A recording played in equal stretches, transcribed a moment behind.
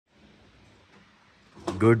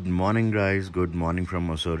Good morning guys, good morning from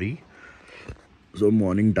Mussoorie. So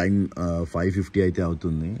morning time 5:50 అయితే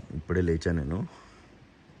అవుతుంది. ఇప్పుడే లేచా నేను.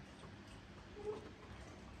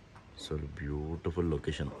 So beautiful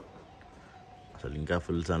location. అసలు ఇంకా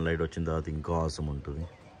ఫుల్ సన్లైట్ వచ్చిన తర్వాత ఇంకా ఆసమ్ ఉంటుంది.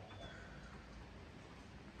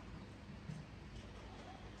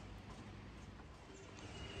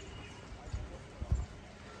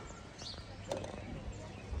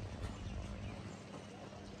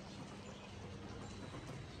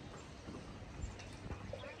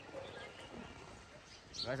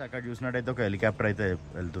 గాయస్ అక్కడ చూసినట్టయితే ఒక హెలికాప్టర్ అయితే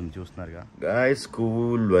వెళ్తుంది, చూస్తున్నారుగా గాయస్.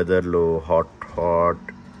 కూల్ వెదర్లో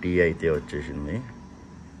హాట్ టీ అయితే వచ్చేసింది.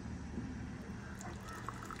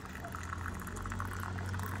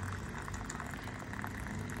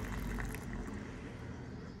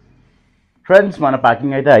 ఫ్రెండ్స్ మన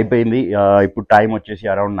ప్యాకింగ్ అయితే అయిపోయింది. ఇప్పుడు టైం వచ్చేసి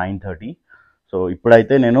అరౌండ్ 9:30. సో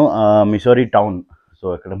ఇప్పుడైతే నేను మిసోరీ టౌన్, సో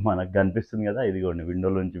ఇక్కడ మనకు కనిపిస్తుంది కదా, ఇదిగోండి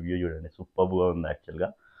విండోలో నుంచి వ్యూ చూడండి, సూపర్గా ఉంది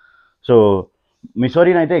యాక్చువల్గా. సో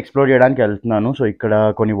మిసోరీని అయితే ఎక్స్ప్లోర్ చేయడానికి వెళ్తున్నాను. సో ఇక్కడ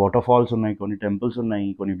కొన్ని వాటర్ ఫాల్స్ ఉన్నాయి, కొన్ని టెంపుల్స్ ఉన్నాయి,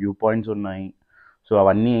 కొన్ని వ్యూ పాయింట్స్ ఉన్నాయి. సో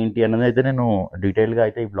అవన్నీ ఏంటి అన్నది అయితే నేను డీటెయిల్గా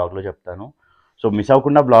అయితే ఈ బ్లాగ్లో చెప్తాను. సో మిస్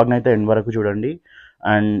అవ్వకుండా బ్లాగ్ని అయితే ఎండ్ వరకు చూడండి.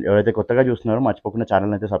 అండ్ ఎవరైతే కొత్తగా చూస్తున్నారో మర్చిపోకుండా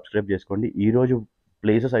ఛానల్ని అయితే సబ్స్క్రైబ్ చేసుకోండి. ఈరోజు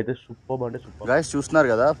ప్లేసెస్ అయితే సూపర్ అంటే సూపర్. గైస్ చూస్తున్నారు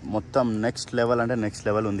కదా, మొత్తం నెక్స్ట్ లెవెల్ అంటే నెక్స్ట్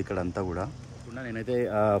లెవెల్ ఉంది ఇక్కడ అంతా కూడా. నేనైతే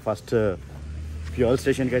ఫస్ట్ ఫ్యూయల్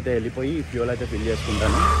స్టేషన్కి అయితే వెళ్ళిపోయి ఫ్యూయల్ అయితే ఫిల్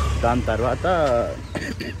చేసుకుంటాను. దాని తర్వాత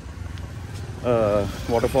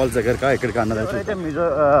వాటర్ ఫాల్స్ దగ్గరకా ఎక్కడికి అన్నది అయితే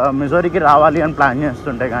మిజోరీకి రావాలి అని ప్లాన్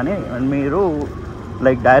చేస్తుంటే, కానీ మీరు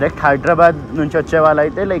లైక్ డైరెక్ట్ హైదరాబాద్ నుంచి వచ్చే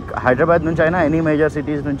వాళ్ళైతే లైక్ హైదరాబాద్ నుంచి అయినా ఎనీ మేజర్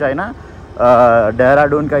సిటీస్ నుంచి అయినా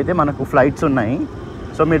డెహ్రాడూన్కి అయితే మనకు ఫ్లైట్స్ ఉన్నాయి.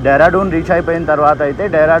 సో మీరు డెహ్రాడూన్ రీచ్ అయిపోయిన తర్వాత అయితే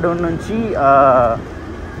డెహ్రాడూన్ నుంచి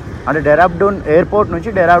అంటే డెహ్రాడూన్ ఎయిర్పోర్ట్ నుంచి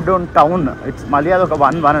డెహ్రాడూన్ టౌన్ ఇట్స్ మళ్ళీ అది ఒక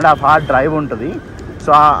 1.5 hour డ్రైవ్ ఉంటుంది.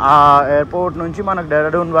 సో ఆ ఎయిర్పోర్ట్ నుంచి మనకు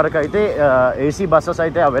డెహ్రాడూన్ వరకు అయితే ఏసీ బస్సెస్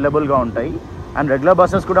అయితే అవైలబుల్గా ఉంటాయి అండ్ రెగ్యులర్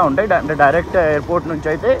బస్సెస్ కూడా ఉంటాయి. అంటే డైరెక్ట్ ఎయిర్పోర్ట్ నుంచి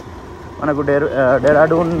అయితే మనకు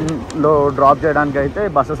డెహ్రాడూన్లో డ్రాప్ చేయడానికి అయితే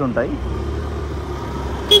బస్సెస్ ఉంటాయి.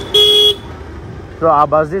 సో ఆ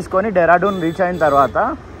బస్ తీసుకొని డెహ్రాడూన్ రీచ్ అయిన తర్వాత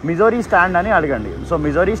మిజోరీ స్టాండ్ అని అడగండి. సో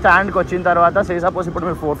మిజోరీ స్టాండ్కి వచ్చిన తర్వాత సపోజ్ ఇప్పుడు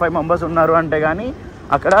మీరు 4-5 మెంబర్స్ ఉన్నారు అంటే కానీ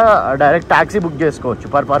అక్కడ డైరెక్ట్ ట్యాక్సీ బుక్ చేసుకోవచ్చు.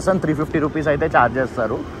 పర్ పర్సన్ 350 రూపీస్ అయితే ఛార్జ్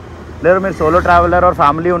చేస్తారు. లేదు మీరు సోలో ట్రావెలర్ ఆర్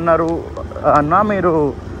ఫ్యామిలీ ఉన్నారు అన్నా మీరు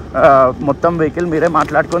మొత్తం వెహికల్ మీరే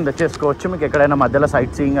మాట్లాడుకొని తెచ్చేసుకోవచ్చు. మీకు ఎక్కడైనా మధ్యలో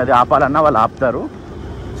సైట్ సీయింగ్ అది ఆపాలన్నా వాళ్ళు ఆపుతారు.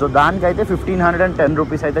 సో దానికైతే 1510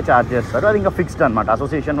 రూపీస్ అయితే ఛార్జ్ చేస్తారు. అది ఇంకా ఫిక్స్డ్ అనమాట,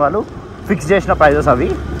 అసోసియేషన్ వాళ్ళు ఫిక్స్ చేసిన ప్రైజెస్ అవి.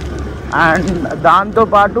 అండ్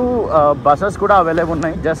దాంతోపాటు బస్సెస్ కూడా అవైలబుల్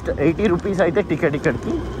ఉన్నాయి. జస్ట్ 80 రూపీస్ అయితే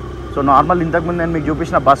టికెట్కి. సో నార్మల్ ఇంతకుముందు నేను మీకు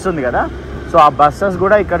చూపించిన బస్సు ఉంది కదా, సో ఆ బస్సెస్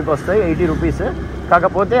కూడా ఇక్కడికి వస్తాయి 80 రూపీస్.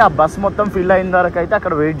 కాకపోతే ఆ బస్ మొత్తం ఫిల్ అయిన వరకు అయితే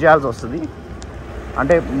అక్కడ వెయిట్ చేయాల్సి వస్తుంది.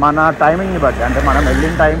 అంటే మన టైమింగ్ని బట్టి, అంటే మనం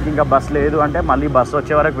వెళ్ళిన టైంకి ఇంకా బస్ లేదు అంటే మళ్ళీ బస్సు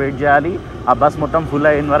వచ్చే వరకు వెయిట్ చేయాలి, ఆ బస్ మొత్తం ఫుల్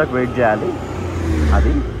అయిన వరకు వెయిట్ చేయాలి.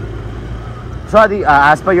 అది సో అది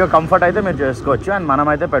యాజ్ పర్ యువర్ కంఫర్ట్ అయితే మీరు చేసుకోవచ్చు. అండ్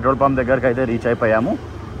మనమైతే పెట్రోల్ పంప్ దగ్గరికి అయితే రీచ్ అయిపోయాము.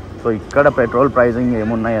 సో ఇక్కడ పెట్రోల్ ప్రైసింగ్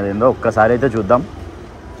ఏమున్నాయి అదేందో ఒక్కసారి అయితే చూద్దాం.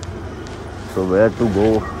 So where to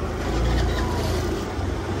go.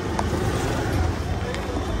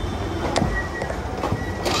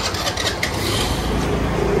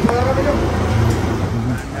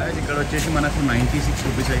 ఇక్కడ వచ్చేసి మనకు 96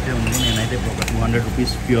 రూపీస్ అయితే ఉంది. నేనైతే ఒక 200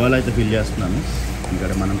 రూపీస్ ఫ్యూయల్ అయితే ఫిల్ చేస్తున్నాను.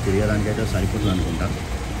 ఇక్కడ మనం తిరగడానికి అయితే సరిపోతుంది అనుకుంటా.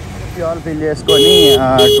 ఫ్యూయల్ ఫిల్ చేసుకొని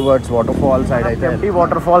టువర్డ్స్ వాటర్ ఫాల్స్ సైడ్ అయితే కెంప్టీ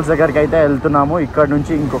వాటర్ ఫాల్స్ దగ్గరికి అయితే వెళ్తున్నాము. ఇక్కడ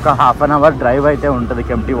నుంచి ఇంకొక 1/2 hour డ్రైవ్ అయితే ఉంటుంది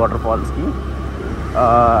కెంప్టీ వాటర్ ఫాల్స్కి.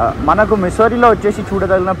 మనకు మిసోరీలో వచ్చేసి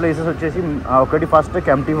చూడగలిగిన ప్లేసెస్ వచ్చేసి ఒకటి first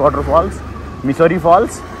Kempty water falls, Missouri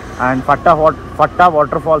falls and ఫట్టా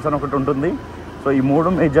water falls అని ఒకటి ఉంటుంది. సో ఈ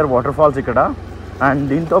 3 మేజర్ వాటర్ ఫాల్స్ ఇక్కడ. అండ్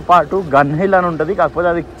దీంతో పాటు గన్ హిల్ అని ఉంటుంది, కాకపోతే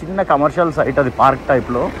అది చిన్న కమర్షియల్ సైట్, అది పార్క్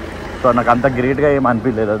టైప్లో. సో నాకు అంత గ్రేట్గా ఏం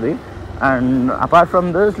అనిపించలేదు అది. And apart from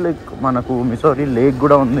this like మనకు మిసోరీ లేక్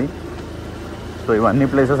కూడా ఉంది. సో ఇవన్నీ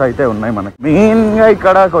ప్లేసెస్ అయితే ఉన్నాయి మనకి. మెయిన్గా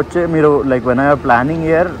ఇక్కడికి వచ్చే మీరు like when you're planning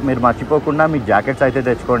year మీరు మర్చిపోకుండా మీ జాకెట్స్ అయితే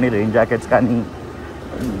తెచ్చుకోండి, రెయిన్ జాకెట్స్ కానీ.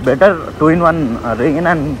 Better 2-in-1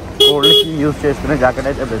 rain and కోల్డ్కి use చేసుకునే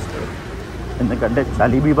జాకెట్ అయితే బెస్ట్. ఎందుకంటే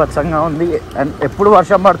చలి బీభత్సంగా ఉంది అండ్ ఎప్పుడు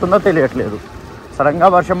వర్షం పడుతుందో తెలియట్లేదు. సడన్గా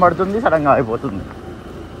వర్షం పడుతుంది, సడన్గా అయిపోతుంది.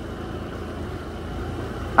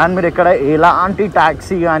 అండ్ మీరు ఇక్కడ ఎలాంటి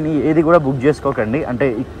ట్యాక్సీ కానీ ఏది కూడా బుక్ చేసుకోకండి అంటే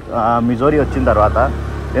మిజోరీ వచ్చిన తర్వాత.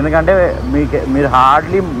 ఎందుకంటే మీరు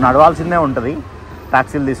హార్డ్లీ నడవాల్సిందే ఉంటుంది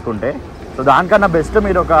ట్యాక్సీలు తీసుకుంటే. సో దానికన్నా బెస్ట్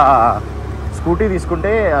మీరు ఒక స్కూటీ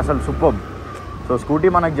తీసుకుంటే అసలు సూపర్. సో స్కూటీ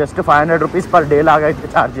మనకు జస్ట్ 500 రూపీస్ పర్ డే లాగా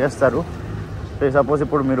అయితే ఛార్జ్ చేస్తారు. సపోజ్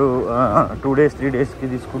ఇప్పుడు మీరు 2 days 3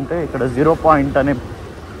 daysకి తీసుకుంటే ఇక్కడ 0 పాయింట్ అనే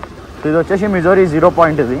ఇది వచ్చేసి మిజోరీ 0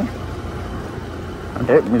 పాయింట్ ఇది.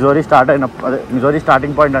 అంటే మిజోరీ స్టార్ట్ అయిన అదే మిజోరీ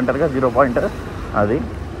స్టార్టింగ్ పాయింట్ అంటారు కదా 0 పాయింట్ అది.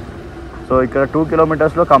 సో ఇక్కడ 2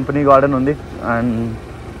 కిలోమీటర్స్లో కంపెనీ గార్డెన్ ఉంది అండ్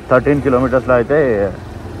 13 కిలోమీటర్స్లో అయితే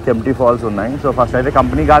కెంప్టీ ఫాల్స్ ఉన్నాయి. సో ఫస్ట్ అయితే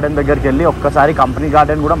కంపెనీ గార్డెన్ దగ్గరికి వెళ్ళి ఒక్కసారి కంపెనీ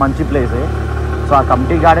గార్డెన్ కూడా మంచి ప్లేసే. సో ఆ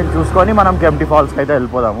కంపెనీ గార్డెన్ చూసుకొని మనం కెంప్టీ ఫాల్స్కి అయితే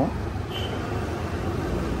వెళ్ళిపోదాము.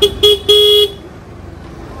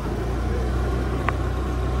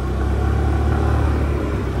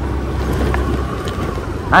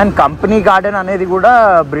 అండ్ కంపెనీ గార్డెన్ అనేది కూడా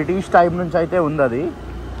బ్రిటిష్ టైం నుంచి అయితే ఉంది అది.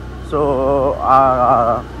 So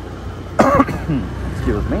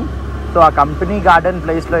excuse me. సో ఆ కంపెనీ గార్డెన్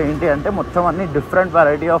ప్లేస్లో ఏంటి అంటే మొత్తం అన్ని different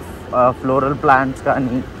variety of floral plants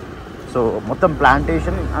కానీ, సో మొత్తం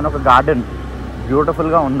ప్లాంటేషన్ అని ఒక గార్డెన్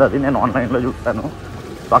బ్యూటిఫుల్గా ఉంది అది. నేను ఆన్లైన్లో చూస్తాను.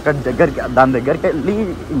 సో అక్కడ దాని దగ్గరికి వెళ్ళి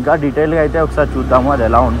ఇంకా డీటెయిల్గా అయితే ఒకసారి చూద్దాము అది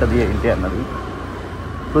ఎలా ఉంటుంది ఏంటి అన్నది.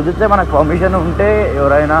 కుదిరితే మనకు పర్మిషన్ ఉంటే,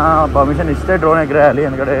 ఎవరైనా పర్మిషన్ ఇస్తే డ్రోన్ ఎగరేయాలి.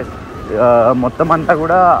 ఎందుకంటే మొత్తం అంతా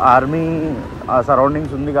కూడా ఆర్మీ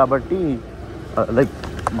సరౌండింగ్స్ ఉంది కాబట్టి లైక్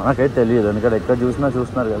మనకైతే తెలియదు. ఎందుకంటే ఎక్కడ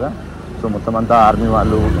చూస్తున్నారు కదా. సో మొత్తం అంతా ఆర్మీ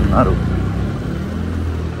వాళ్ళు ఉన్నారు.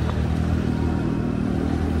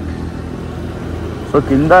 సో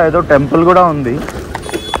కింద ఏదో టెంపుల్ కూడా ఉంది.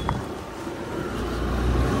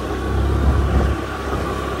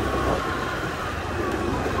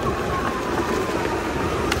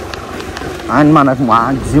 అండ్ మనకు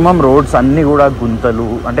మ్యాక్సిమం రోడ్స్ అన్నీ కూడా గుంతలు,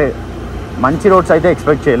 అంటే మంచి రోడ్స్ అయితే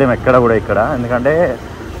ఎక్స్పెక్ట్ చేయలేము ఎక్కడ కూడా ఇక్కడ. ఎందుకంటే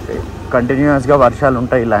కంటిన్యూస్గా వర్షాలు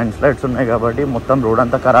ఉంటాయి, ల్యాండ్ స్లైడ్స్ ఉన్నాయి కాబట్టి మొత్తం రోడ్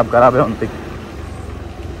అంతా ఖరాబే ఉంది.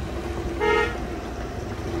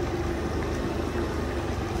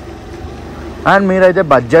 అండ్ మీరైతే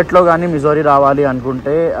బడ్జెట్లో కానీ మిజోరీ రావాలి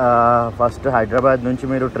అనుకుంటే ఫస్ట్ హైదరాబాద్ నుంచి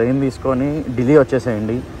మీరు ట్రైన్ తీసుకొని ఢిల్లీ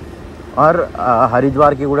వచ్చేసేయండి. ఆర్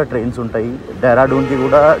హరిద్వార్కి కూడా ట్రైన్స్ ఉంటాయి.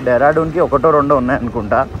 డెహ్రాడూన్కి 1-2 ఉన్నాయి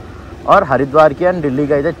అనుకుంటా. ఆర్ హరిద్వార్కి అండ్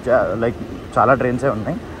ఢిల్లీకి అయితే లైక్ చాలా ట్రైన్సే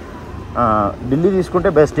ఉన్నాయి. ఢిల్లీ తీసుకుంటే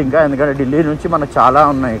బెస్ట్ ఇంకా, ఎందుకంటే ఢిల్లీ నుంచి మనకు చాలా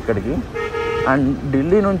ఉన్నాయి ఇక్కడికి. అండ్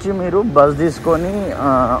ఢిల్లీ నుంచి మీరు బస్ తీసుకొని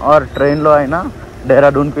ఆర్ ట్రైన్లో అయినా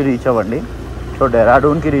డెహ్రాడూన్కి రీచ్ అవ్వండి. సో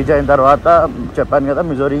డెహ్రాడూన్కి రీచ్ అయిన తర్వాత చెప్పాను కదా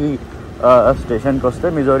మిజోరీ స్టేషన్కి వస్తే,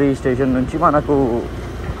 మిజోరీ స్టేషన్ నుంచి మనకు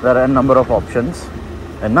there are number of options.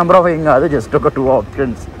 Number of ఏం కాదు, జస్ట్ ఒక 2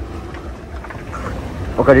 ఆప్షన్స్.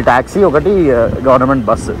 ఒకటి ట్యాక్సీ, ఒకటి గవర్నమెంట్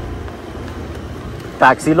బస్సు.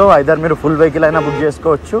 ట్యాక్సీలో ఐదర్ మీరు ఫుల్ వెహికల్ అయినా బుక్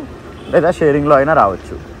చేసుకోవచ్చు, లేదా షేరింగ్లో అయినా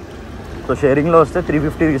రావచ్చు. సో షేరింగ్లో వస్తే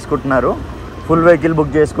 350 తీసుకుంటున్నారు. ఫుల్ వెహికల్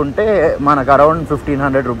బుక్ చేసుకుంటే మనకు అరౌండ్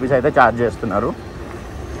 1500 రూపీస్ అయితే ఛార్జ్ చేస్తున్నారు.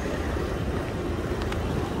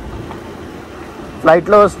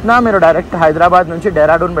 ఫ్లైట్లో వస్తున్నా మీరు డైరెక్ట్ హైదరాబాద్ నుంచి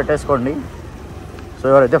డెహ్రాడూన్ పెట్టేసుకోండి. సో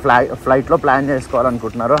ఎవరైతే ఫ్లైట్లో ప్లాన్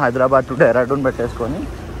చేసుకోవాలనుకుంటున్నారో హైదరాబాద్ టు డెహ్రాడూన్ పెట్టేసుకొని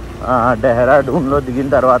డెహ్రాడూన్లో దిగిన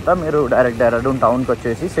తర్వాత మీరు డైరెక్ట్ డెహ్రాడూన్ టౌన్కి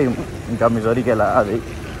వచ్చేసి సేమ్ ఇంకా మిజోరీకి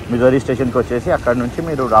మిజోరీ స్టేషన్కి వచ్చేసి అక్కడ నుంచి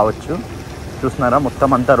మీరు రావచ్చు. చూస్తున్నారా మొత్తం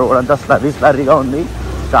అంతా రోడ్ అంతా స్లర్రీగా ఉంది,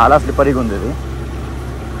 చాలా స్లిప్పరీగా ఉంది. ఇది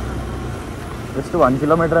జస్ట్ 1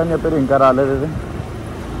 కిలోమీటర్ అని చెప్పారు, ఇంకా రాలేదు ఇది.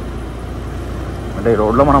 అంటే ఈ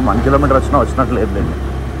రోడ్లో మనం 1 కిలోమీటర్ వచ్చినట్టు లేదు.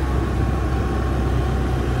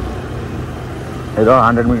 ఏదో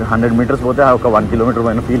 100 మీటర్స్ పోతే ఒక 1 కిలోమీటర్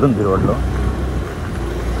పైన ఫీల్ ఉంది రోడ్లో.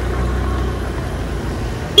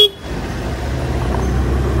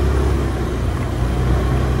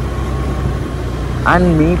 అండ్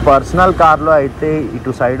మీ పర్సనల్ కార్లో అయితే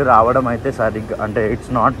ఇటు సైడ్ రావడం అయితే సరిగ్గా, అంటే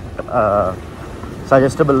ఇట్స్ నాట్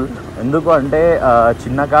సజెస్టబుల్. ఎందుకు అంటే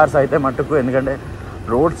చిన్న కార్స్ అయితే మట్టుకు, ఎందుకంటే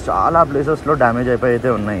రోడ్స్ చాలా ప్లేసెస్లో డ్యామేజ్ అయిపోయి అయితే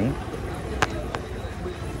ఉన్నాయి.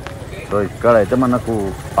 సో ఇక్కడైతే మనకు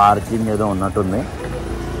పార్కింగ్ ఏదో ఉన్నట్టుంది.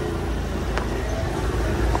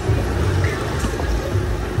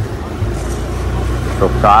 సో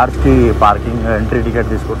కార్కి పార్కింగ్ ఎంట్రీ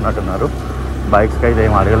టికెట్ తీసుకుంటున్నట్టున్నారు. బైక్స్కి అయితే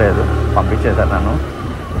ఏం అడగలేదు, పంపించేశారు నన్ను.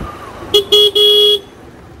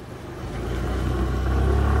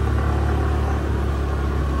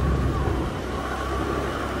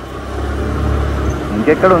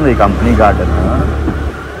 ఇంకెక్కడ ఉంది కంపెనీ గార్డెన్?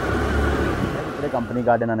 ఇక్కడే కంపెనీ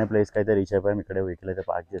గార్డెన్ అనే ప్లేస్కి అయితే రీచ్ అయిపోయాం. ఇక్కడే వెహికల్ అయితే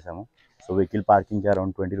పార్క్ చేసాము. సో వెహికల్ పార్కింగ్కి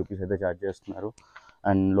అరౌండ్ 20 రూపీస్ అయితే ఛార్జ్ చేస్తున్నారు.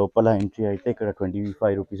 అండ్ లోపల ఎంట్రీ అయితే ఇక్కడ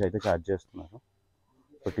 25 రూపీస్ అయితే ఛార్జ్ చేస్తున్నారు.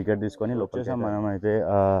 సో టికెట్ తీసుకొని లోపల మనం అయితే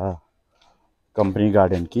కంపెనీ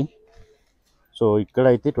గార్డెన్కి. సో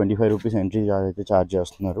ఇక్కడైతే 25 రూపీస్ ఎంట్రీ అయితే ఛార్జ్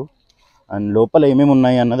చేస్తున్నారు. అండ్ లోపల ఏమేమి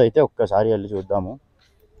ఉన్నాయి అన్నది అయితే ఒక్కసారి వెళ్ళి చూద్దాము.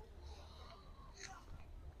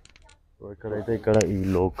 సో ఇక్కడైతే ఈ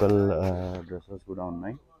లోకల్ డ్రెస్సెస్ కూడా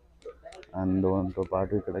ఉన్నాయి. అండ్ దాంతో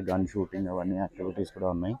పాటు ఇక్కడ గన్ షూటింగ్ అవన్నీ యాక్టివిటీస్ కూడా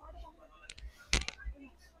ఉన్నాయి.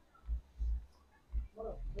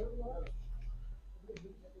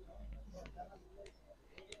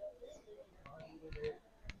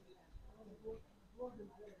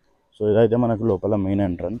 సో ఇదైతే మనకు లోపల మెయిన్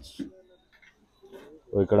ఎంట్రన్స్.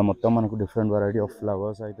 సో ఇక్కడ మొత్తం మనకు డిఫరెంట్ వెరైటీ ఆఫ్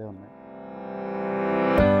ఫ్లవర్స్ అయితే ఉన్నాయి.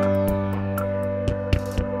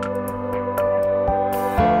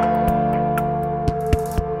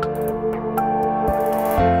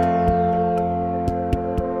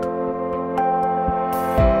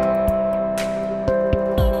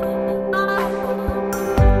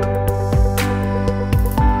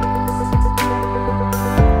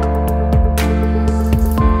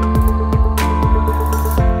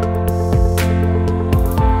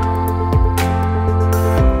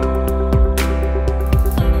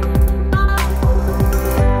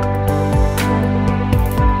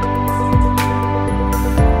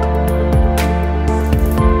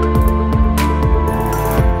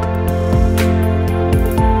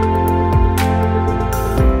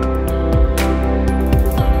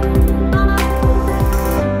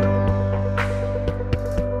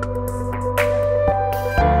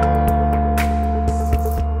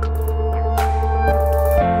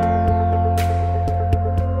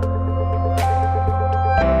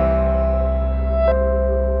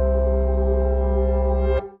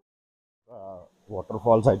 వాటర్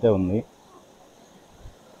ఫాల్స్ అయితే ఉంది.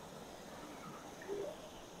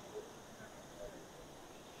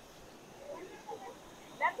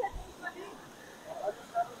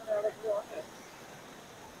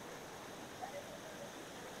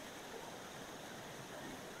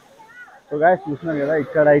 సో గాయ్స్ చూస్తున్నారు కదా,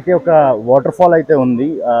 ఇక్కడ అయితే ఒక వాటర్ ఫాల్ అయితే ఉంది,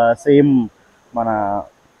 సేమ్ మన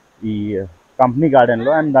ఈ కంపెనీ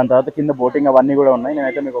గార్డెన్లో. అండ్ దాని తర్వాత కింద బోటింగ్ అవన్నీ కూడా ఉన్నాయి.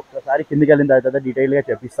 నేనైతే మీకు ఒక్కసారి కిందికి వెళ్ళిన తర్వాత డీటెయిల్గా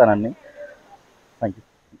చెప్పిస్తానని. Thank you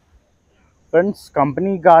friends.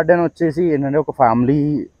 Company garden వచ్చేసి ఏంటంటే ఒక ఫ్యామిలీ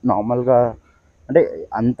నార్మల్గా, అంటే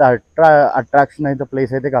అంత అట్రాక్షన్ అయితే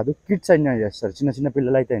ప్లేస్ అయితే కాదు. కిడ్స్ ఎంజాయ్ చేస్తారు, చిన్న చిన్న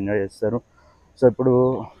పిల్లలు అయితే ఎంజాయ్ చేస్తారు. సో ఇప్పుడు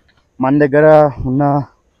మన దగ్గర ఉన్న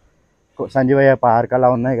సంజీవయ్య పార్క్ అలా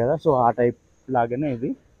ఉన్నాయి కదా, సో ఆ టైప్ లాగానే ఇది.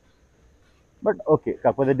 బట్ ఓకే,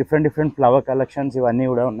 కాకపోతే డిఫరెంట్ ఫ్లవర్ కలెక్షన్స్ ఇవన్నీ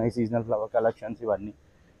కూడా ఉన్నాయి, సీజనల్ ఫ్లవర్ కలెక్షన్స్ ఇవన్నీ.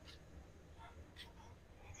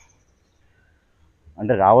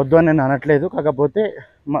 అంటే రావద్దు అని నేను అనట్లేదు, కాకపోతే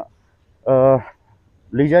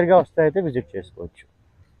లీజర్గా వస్తే అయితే విజిట్ చేసుకోవచ్చు.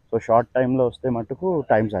 సో షార్ట్ టైంలో వస్తే మటుకు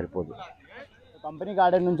టైం సరిపోదు. కంపెనీ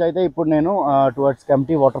గార్డెన్ నుంచి అయితే ఇప్పుడు నేను towards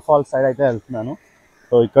Kempty water falls side అయితే వెళ్తున్నాను.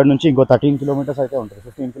 సో ఇక్కడ నుంచి ఇంకో 13 కిలోమీటర్స్ అయితే ఉంటుంది,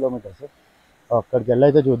 15 కిలోమీటర్స్. అక్కడికి వెళ్ళి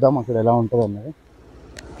అయితే చూద్దాం అక్కడ ఎలా ఉంటుంది అన్నది.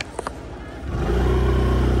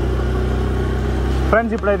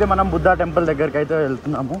 ఫ్రెండ్స్ ఇప్పుడైతే మనం బుద్ధా టెంపుల్ దగ్గరికి అయితే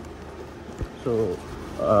వెళ్తున్నాము. సో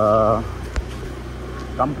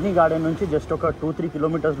కంపెనీ గార్డెన్ నుంచి జస్ట్ ఒక 2-3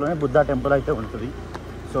 కిలోమీటర్స్లోనే బుద్ధా టెంపుల్ అయితే ఉంటుంది.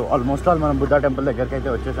 సో ఆల్మోస్ట్ ఆల్ మనం బుద్ధా టెంపుల్ దగ్గరికి అయితే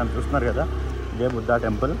వచ్చేసాం. చూస్తున్నారు కదా, ఇదే బుద్ధా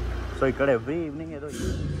టెంపుల్. సో ఇక్కడ ఎవ్రీ ఈవినింగ్ ఏదో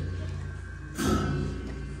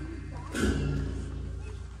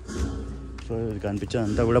సో ఇది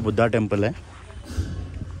కనిపించేదంతా కూడా బుద్ధా టెంపులే.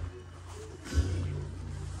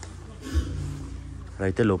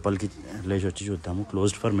 అయితే లోపలికి లేచి వచ్చి చూద్దాము.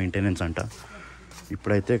 క్లోజ్డ్ ఫర్ మెయింటెనెన్స్ అంట,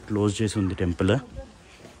 ఇప్పుడైతే క్లోజ్ చేసి ఉంది టెంపుల్.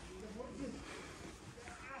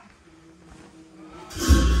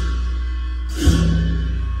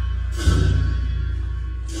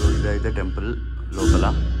 సో ఇదైతే టెంపుల్ లోపల.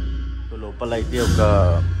 సో లోపల అయితే ఒక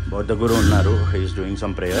బౌద్ధ గురు ఉన్నారు, he is doing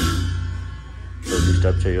some prayer. So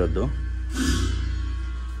disturb చేయవద్దు.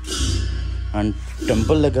 అండ్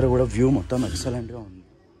టెంపుల్ దగ్గర కూడా వ్యూ మొత్తం ఎక్సలెంట్గా ఉంది.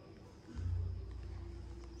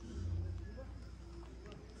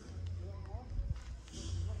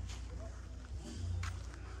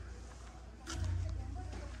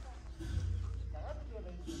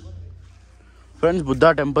 ఫ్రెండ్స్ బుద్ధా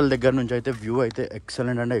టెంపుల్ దగ్గర నుంచి అయితే వ్యూ అయితే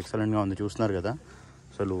ఎక్సలెంట్ అంటే ఎక్సలెంట్గా ఉంది. చూస్తున్నారు కదా,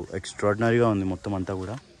 అసలు ఎక్స్ట్రాడినరీగా ఉంది మొత్తం అంతా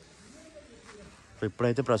కూడా. సో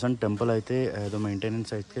ఇప్పుడైతే ప్రజెంట్ టెంపుల్ అయితే ఏదో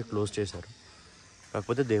మెయింటెనెన్స్ అయితే క్లోజ్ చేశారు,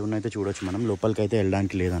 కాకపోతే దేవుణ్ణి అయితే చూడొచ్చు మనం. లోపలికి అయితే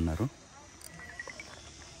వెళ్ళడానికి లేదన్నారు.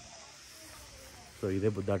 సో ఇదే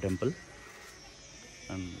బుద్ధా టెంపుల్.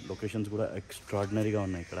 అండ్ లొకేషన్స్ కూడా ఎక్స్ట్రాడినరీగా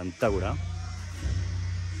ఉన్నాయి ఇక్కడ అంతా కూడా.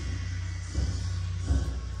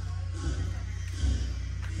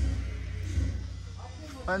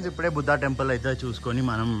 ఫ్రెండ్స్ ఇప్పుడే బుద్ధా టెంపుల్ అయితే చూసుకొని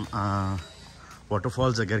మనం వాటర్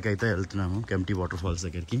ఫాల్స్ దగ్గరికి అయితే వెళ్తున్నాము, కెంప్టీ వాటర్ ఫాల్స్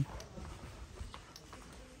దగ్గరికి.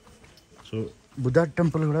 సో బుద్ధా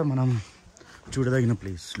టెంపుల్ కూడా మనం చూడదగిన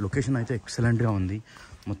ప్లేస్. లొకేషన్ అయితే ఎక్సలెంట్గా ఉంది,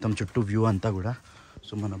 మొత్తం చుట్టూ వ్యూ అంతా కూడా.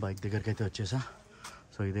 సో మన బైక్ దగ్గరికి అయితే వచ్చేసా.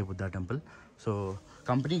 సో ఇదే Buddha temple. So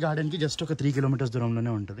company గార్డెన్కి just ఒక 3 కిలోమీటర్స్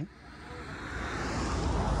దూరంలోనే ఉంటుంది.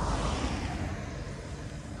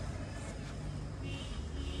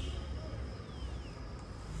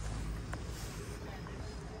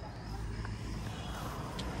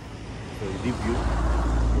 సో ఇది వ్యూ,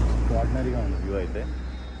 ఎక్స్ట్రాడినరీగా ఉంది వ్యూ అయితే.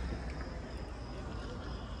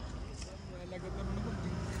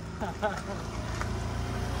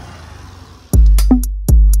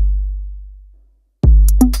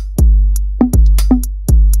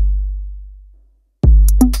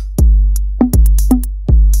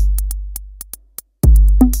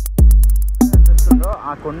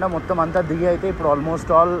 కొండ మొత్తం అంతా దిగి అయితే ఇప్పుడు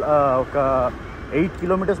ఆల్మోస్ట్ ఆల్ ఒక 8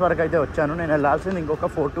 కిలోమీటర్స్ వరకు అయితే వచ్చాను. నేను వెళ్ళాల్సింది ఇంకొక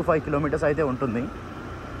 4 to 5 కిలోమీటర్స్ అయితే ఉంటుంది.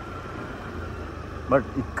 బట్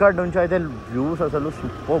ఇక్కడ నుంచి అయితే వ్యూస్ అసలు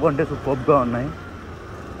సూపర్బ్ అంటే సూపర్బ్గా ఉన్నాయి.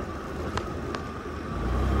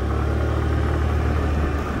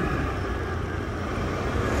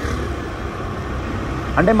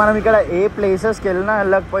 అంటే మనం ఇక్కడ ఏ ప్లేసెస్కి వెళ్ళినా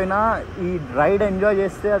వెళ్ళకపోయినా ఈ రైడ్ ఎంజాయ్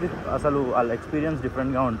చేస్తే అది అసలు వాళ్ళ ఎక్స్పీరియన్స్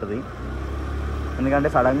డిఫరెంట్గా ఉంటుంది. ఎందుకంటే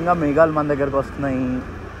సడన్గా మేఘాలు మన దగ్గరకు వస్తున్నాయి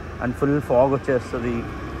అండ్ ఫుల్ ఫాగ్ వచ్చేస్తుంది.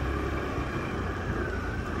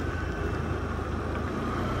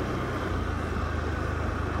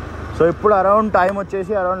 సో ఇప్పుడు అరౌండ్ టైం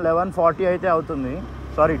వచ్చేసి అరౌండ్ 11:40 అయితే అవుతుంది.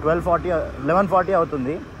 సారీ 11:40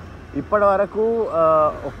 అవుతుంది. ఇప్పటి వరకు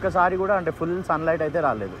ఒక్కసారి కూడా అంటే ఫుల్ సన్లైట్ అయితే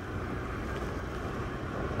రాలేదు.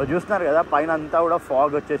 సో చూస్తున్నారు కదా పైన అంతా కూడా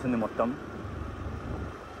ఫాగ్ వచ్చేసింది మొత్తం.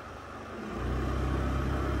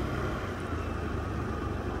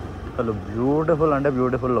 అసలు బ్యూటిఫుల్ అంటే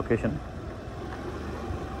బ్యూటిఫుల్ లొకేషన్.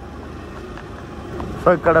 సో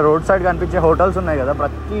ఇక్కడ రోడ్ సైడ్ కనిపించే హోటల్స్ ఉన్నాయి కదా,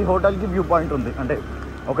 ప్రతి హోటల్కి వ్యూ పాయింట్ ఉంది. అంటే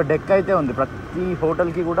ఒక డెక్ అయితే ఉంది, ప్రతి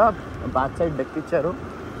హోటల్కి కూడా బ్యాక్ సైడ్ డెక్ ఇచ్చారు.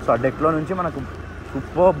 సో ఆ డెక్లో నుంచి మనకు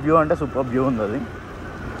సూపర్ వ్యూ అంటే సూపర్ వ్యూ ఉంది అది.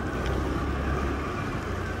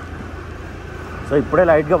 సో ఇప్పుడే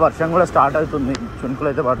లైట్గా వర్షం కూడా స్టార్ట్ అవుతుంది, చునుకులు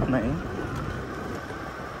అయితే పడుతున్నాయి.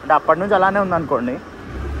 అంటే అప్పటి నుంచి అలానే ఉందనుకోండి,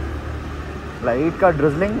 లైట్గా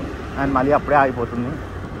డ్రిజ్లింగ్ అండ్ మళ్ళీ అప్పుడే ఆగిపోతుంది,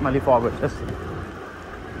 మళ్ళీ ఫాగ్ వచ్చేస్తుంది.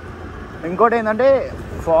 ఇంకోటి ఏంటంటే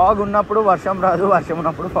ఫాగ్ ఉన్నప్పుడు వర్షం రాదు, వర్షం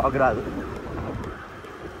ఉన్నప్పుడు ఫాగ్ రాదు.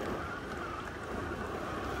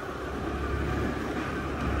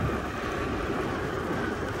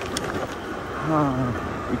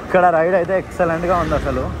 ఇక్కడ రైడ్ అయితే ఎక్సలెంట్గా ఉంది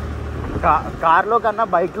అసలు. కార్లో కన్నా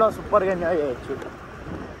బైక్లో సూపర్గా ఎంజాయ్ చేయొచ్చు.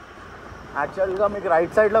 యాక్చువల్గా మీకు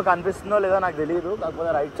రైట్ సైడ్లో కనిపిస్తుందో లేదో నాకు తెలియదు,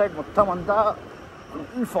 కాకపోతే రైట్ సైడ్ మొత్తం అంతా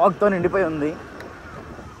ఫాగ్తో నిండిపోయి ఉంది.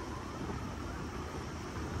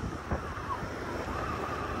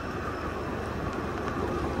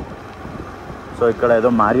 సో ఇక్కడ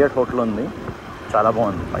ఏదో మ్యారియట్ హోటల్ ఉంది, చాలా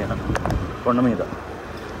బాగుంది పైన కొండ మీద.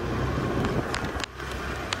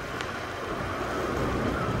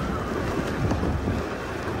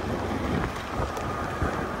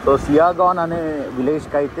 సో సియాగాన్ అనే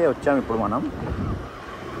విలేజ్కి అయితే వచ్చాము ఇప్పుడు మనం.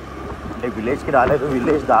 అంటే విలేజ్కి రాలేదు,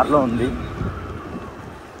 విలేజ్ దారిలో ఉంది.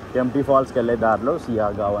 కెంప్టీ ఫాల్స్కి వెళ్ళే దారిలో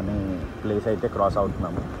సియాగావ్ అనే ప్లేస్ అయితే క్రాస్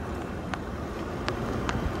అవుతున్నాము.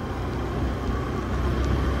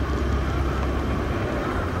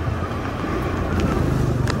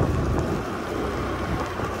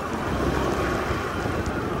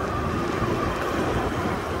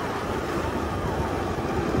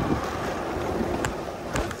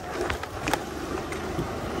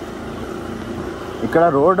 ఇక్కడ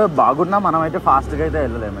రోడ్ బాగున్నా మనం అయితే ఫాస్ట్గా అయితే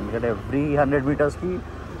వెళ్ళలేము, ఎందుకంటే ఎవ్రీ 100 మీటర్స్కి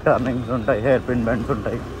టర్నింగ్స్ ఉంటాయి, హెయిర్ పిన్ బెండ్స్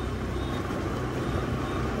ఉంటాయి.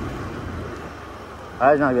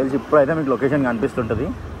 అది నాకు తెలిసి ఇప్పుడైతే మీకు లొకేషన్ కనిపిస్తుంటుంది.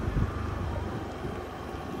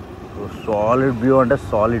 సాలిడ్ వ్యూ అంటే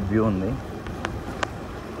సాలిడ్ వ్యూ ఉంది.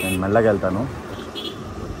 నేను మెల్లగా వెళ్తాను.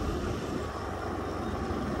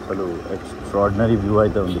 అసలు ఎక్స్ట్రాడినరీ వ్యూ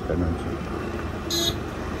అయితే ఉంది ఇక్కడ నుంచి.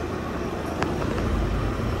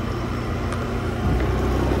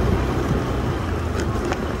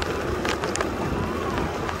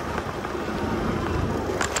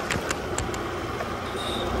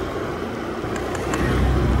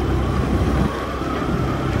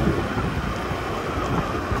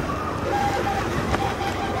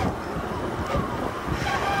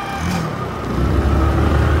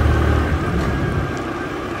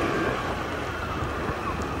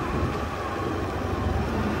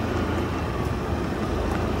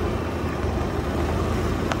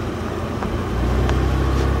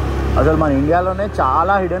 అసలు మన ఇండియాలోనే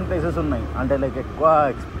చాలా హిడెన్ ప్లేసెస్ ఉన్నాయి, అంటే లైక్ ఎక్కువ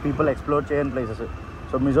పీపుల్ ఎక్స్ప్లోర్ చేయని ప్లేసెస్.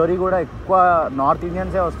 సో మిజోరీ కూడా ఎక్కువ నార్త్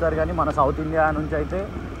ఇండియన్సే వస్తారు, కానీ మన సౌత్ ఇండియా నుంచి అయితే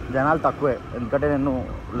జనాలు తక్కువే. ఎందుకంటే నేను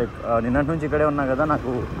లైక్ నిన్నటి నుంచి ఇక్కడే ఉన్నా కదా,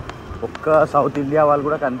 నాకు ఒక్క సౌత్ ఇండియా వాళ్ళు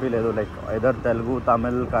కూడా కనిపించలేదు. Like either Telugu,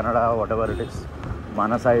 Tamil, Kannada, what ever it is.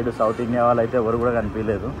 మన సైడ్ సౌత్ ఇండియా వాళ్ళు అయితే ఎవరు కూడా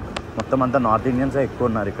కనిపించలేదు. మొత్తం అంతా నార్త్ ఇండియన్సే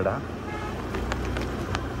ఎక్కువ ఉన్నారు ఇక్కడ.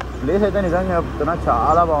 ప్లేస్ అయితే నిజంగా చెప్తున్నా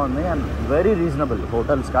చాలా బాగుంది అండ్ వెరీ రీజనబుల్.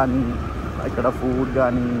 హోటల్స్ కానీ ఇక్కడ ఫుడ్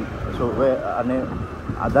కానీ, సో అనే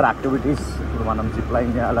అదర్ యాక్టివిటీస్, ఇప్పుడు మనం జిప్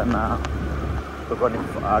లైన్ చేయాలన్నా కొన్ని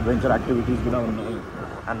అడ్వెంచర్ యాక్టివిటీస్ కూడా ఉన్నాయి.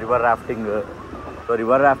 And river rafting. So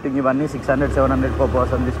river rafting ఇవన్నీ 600-700 per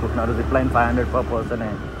person తీసుకుంటున్నారు. Zip line 500 per person.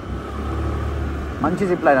 మంచి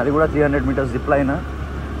జిప్ లైన్, అది కూడా 300 meters zip line.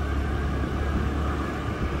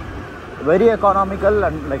 Very economical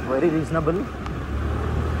and like very reasonable.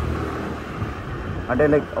 అంటే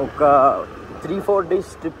లైక్ ఒక 3-4 డేస్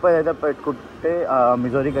ట్రిప్ అయితే పెట్టుకుంటే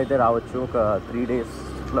మిజోరీకి అయితే రావచ్చు. ఒక 3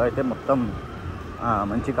 డేస్లో అయితే మొత్తం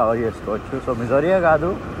మంచి కవర్ చేసుకోవచ్చు. సో మిజోరీయే కాదు,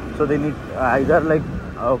 సో దీన్ని ఐదర్ లైక్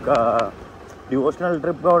ఒక డివోషనల్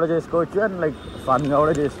ట్రిప్గా కూడా చేసుకోవచ్చు అండ్ లైక్ ఫన్గా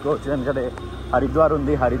కూడా చేసుకోవచ్చు. ఎందుకంటే హరిద్వార్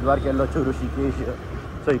ఉంది, హరిద్వార్కి వెళ్ళొచ్చు, ఋషికేష్.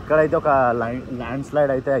 సో ఇక్కడైతే ఒక ల్యాండ్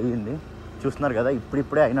స్లైడ్ అయితే అయ్యింది, చూస్తున్నారు కదా,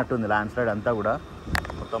 ఇప్పుడిప్పుడే అయినట్టుంది ల్యాండ్ స్లైడ్ అంతా కూడా.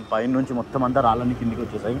 మొత్తం పైన నుంచి మొత్తం అంతా రాళ్ళని కిందికి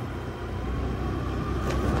వచ్చేసాయి.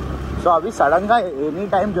 సో అవి సడన్గా ఎనీ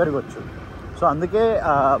టైం జరగవచ్చు. సో అందుకే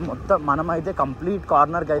మొత్తం మనమైతే కంప్లీట్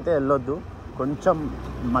కార్నర్కి అయితే వెళ్ళొద్దు, కొంచెం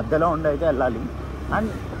మధ్యలో ఉండి అయితే వెళ్ళాలి.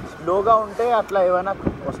 అండ్ స్లోగా ఉంటే అట్లా ఏమైనా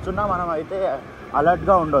వస్తున్నా మనం అయితే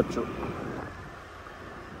అలర్ట్గా ఉండొచ్చు.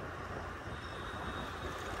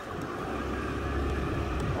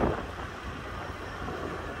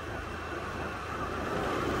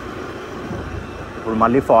 ఇప్పుడు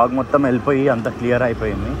మళ్ళీ ఫాగ్ మొత్తం వెళ్ళిపోయి అంత క్లియర్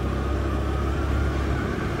అయిపోయింది.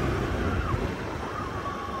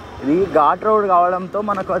 ఇది ఘాట్ రోడ్ కావడంతో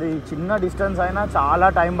మనకు అది చిన్న డిస్టెన్స్ అయినా చాలా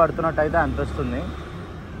టైం పడుతున్నట్టు అయితే అనిపిస్తుంది.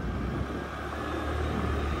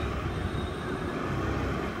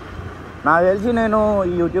 నాకు తెలిసి నేను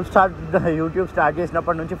యూట్యూబ్ స్టార్ట్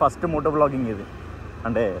చేసినప్పటి నుంచి ఫస్ట్ మోటో బ్లాగింగ్ ఇది.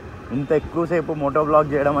 అంటే ఇంత ఎక్కువసేపు మోటో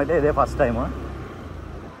బ్లాగ్ చేయడం అయితే ఇదే ఫస్ట్ టైం.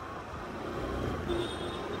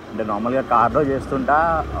 అంటే నార్మల్గా కార్లో చేస్తుంటా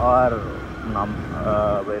ఆర్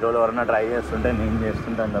వేరే వాళ్ళు ఎవరైనా డ్రైవ్ చేస్తుంటే నేను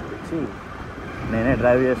చేస్తుంటాను తప్పించి నేనే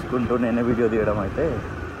డ్రైవ్ చేసుకుంటూ నేనే వీడియో తీయడం అయితే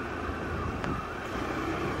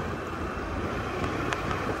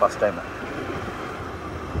ఫస్ట్ టైం.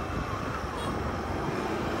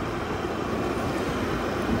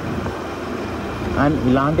 అండ్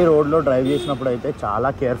ఇలాంటి రోడ్లో డ్రైవ్ చేసినప్పుడు అయితే చాలా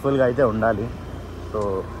కేర్ఫుల్గా అయితే ఉండాలి. సో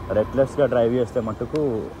రెక్లెస్గా డ్రైవ్ చేస్తే మటుకు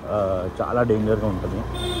చాలా డేంజర్గా ఉంటుంది.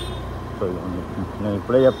 సో నేను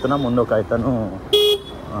ఇప్పుడే చెప్తున్నా, ముందు ఒక అతను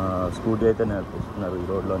స్కూటీ అయితే నేర్పిస్తున్నారు ఈ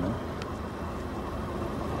రోడ్లోనే.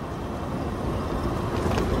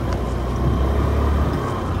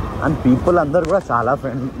 అండ్ పీపుల్ అందరు కూడా చాలా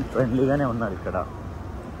ఫ్రెండ్లీగానే ఉన్నారు ఇక్కడ.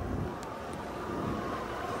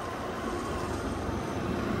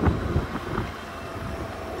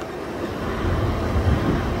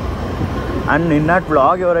 అండ్ నిన్నటి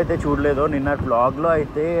వ్లాగ్ ఎవరైతే చూడలేదో, నిన్నటి వ్లాగ్లో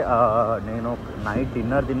అయితే నేను నైట్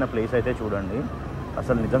డిన్నర్ తిన్న ప్లేస్ అయితే చూడండి.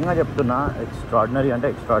 అసలు నిజంగా చెప్తున్నా,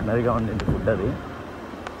 ఎక్స్ట్రాడినరీగా ఉంది ఫుడ్. అది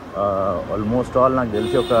ఆల్మోస్ట్ ఆల్ నాకు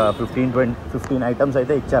తెలిసి ఒక 15 ఐటమ్స్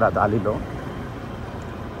అయితే ఇచ్చారు ఆ థాలీలో.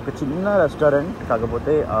 ఒక చిన్న రెస్టారెంట్,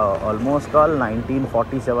 కాకపోతే ఆల్మోస్ట్ ఆల్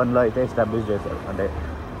 1947లో అయితే ఎస్టాబ్లిష్ చేశారు. అంటే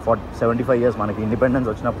 75 years మనకి ఇండిపెండెన్స్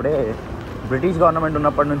వచ్చినప్పుడే, బ్రిటిష్ గవర్నమెంట్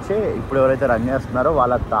ఉన్నప్పటి నుంచే ఇప్పుడు ఎవరైతే రన్ చేస్తున్నారో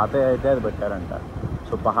వాళ్ళ తాతయ్య అయితే అది పెట్టారంట.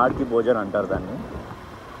 సో పహాడ్కి భోజన్ అంటారు దాన్ని.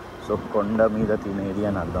 సో కొండ మీద తినేది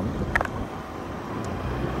అని అర్థం.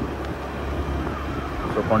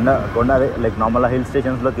 సో కొండ అదే లైక్ నార్మల్ హిల్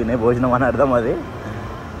స్టేషన్స్లో తినే భోజనం అని అర్థం అది.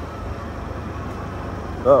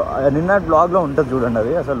 సో నిన్న బ్లాగ్లో ఉంటుంది చూడండి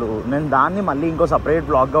అది. అసలు నేను దాన్ని మళ్ళీ ఇంకో సపరేట్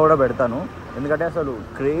బ్లాగ్గా కూడా పెడతాను, ఎందుకంటే అసలు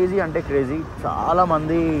క్రేజీ అంటే క్రేజీ.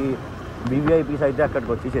 చాలామంది బీవీఐపీస్ అయితే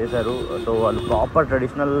అక్కడికి వచ్చి చేశారు. సో వాళ్ళు ప్రాపర్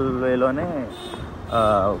ట్రెడిషనల్ వేలోనే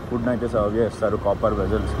ఫుడ్ని అయితే సర్వ్ చేస్తారు, కాపర్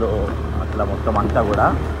వెజల్స్లో అట్లా మొత్తం అంతా కూడా.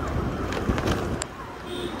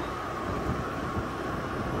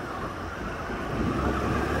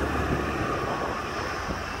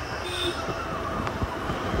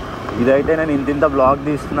 ఇదైతే నేను ఇంత బ్లాగ్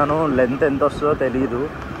తీస్తున్నాను, లెంత్ ఎంత వస్తుందో తెలియదు.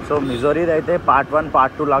 సో మిజోరీది అయితే పార్ట్ 1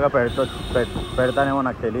 పార్ట్ 2 లాగా పెడతానేమో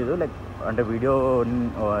నాకు తెలీదు. లైక్ అంటే వీడియో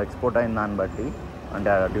ఎక్స్పోర్ట్ అయిన దాన్ని బట్టి, అంటే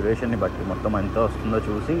ఆ డ్యూరేషన్ని బట్టి మొత్తం ఎంత వస్తుందో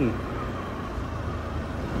చూసి.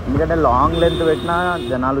 ఎందుకంటే లాంగ్ లెంత్ పెట్టినా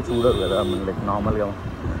జనాలు చూడరు కదా. లైక్ నార్మల్గా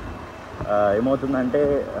ఏమవుతుందంటే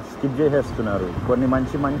స్కిప్ చేసేస్తున్నారు. కొన్ని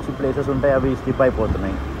మంచి ప్లేసెస్ ఉంటాయి, అవి స్కిప్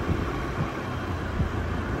అయిపోతున్నాయి.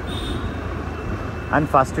 అండ్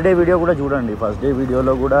ఫస్ట్ డే వీడియో కూడా చూడండి. ఫస్ట్ డే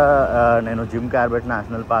వీడియోలో కూడా నేను జిమ్ కార్బెట్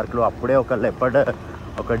నేషనల్ పార్క్లో అప్పుడే ఒక లెపర్డ్,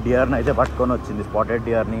 ఒక డియర్ని అయితే పట్టుకొని వచ్చింది, స్పాటెడ్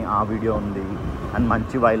డియర్ని. ఆ వీడియో ఉంది. అండ్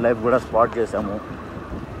మంచి వైల్డ్ లైఫ్ కూడా స్పాట్ చేసాము.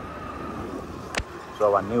 సో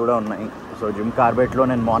అవన్నీ కూడా ఉన్నాయి. సో జిమ్ కార్బెట్లో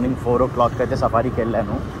నేను మార్నింగ్ 4 o'clock అయితే సఫారీకి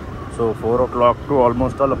వెళ్ళాను. So 4 o'clock to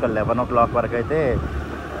almost all ఒక 11 o'clock వరకు అయితే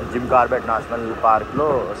జిమ్ కార్బెట్ నేషనల్ పార్క్లో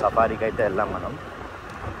సఫారీకి అయితే వెళ్ళాం మనం.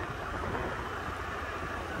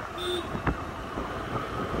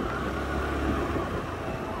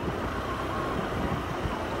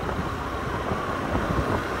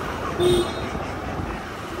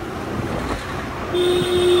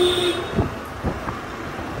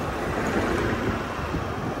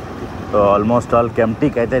 సో ఆల్మోస్ట్ ఆల్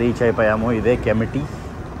కెంప్టీకి అయితే రీచ్ అయిపోయాము. ఇదే కెంప్టీ.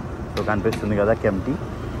 సో కనిపిస్తుంది కదా కెంప్టీ.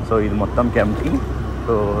 సో ఇది మొత్తం కెంప్టీ.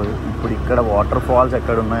 సో ఇప్పుడు ఇక్కడ వాటర్ ఫాల్స్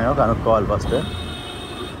ఎక్కడ ఉన్నాయో కనుక్కోవాలి ఫస్ట్.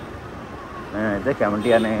 నేనైతే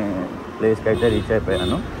కెంప్టీ అనే ప్లేస్కి అయితే రీచ్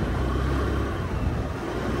అయిపోయాను.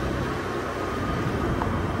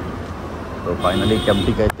 సో ఫైనలీ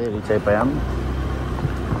కెంప్టీకి అయితే రీచ్ అయిపోయాం.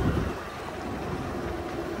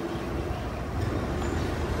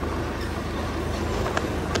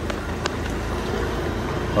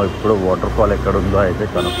 ఇప్పుడు వాటర్ ఫాల్ ఎక్కడుందో అయితే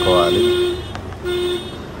కనుక్కోవాలి.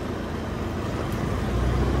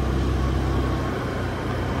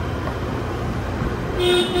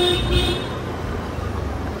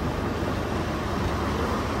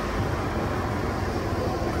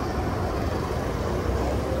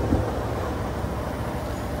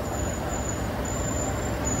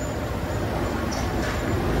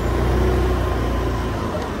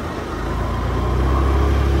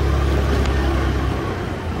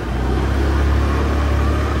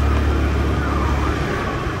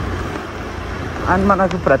 అండ్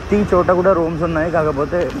మనకు ప్రతి చోట కూడా రూమ్స్ ఉన్నాయి.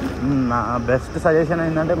 కాకపోతే నా బెస్ట్ సజెషన్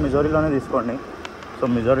ఏంటంటే మిజోరీలోనే తీసుకోండి. సో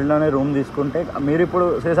మిజోరీలోనే రూమ్ తీసుకుంటే మీరు ఇప్పుడు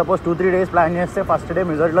సపోజ్ 2-3 డేస్ ప్లాన్ చేస్తే ఫస్ట్ డే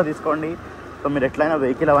మిజోరీలో తీసుకోండి. సో మీరు ఎట్లయినా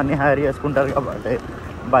వెహికల్ అవన్నీ హైర్ చేసుకుంటారు కాబట్టి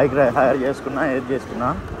బైక్ హైర్ చేసుకున్నా ఏది చేసుకున్నా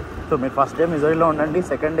సో మీరు ఫస్ట్ డే మిజోరీలో ఉండండి.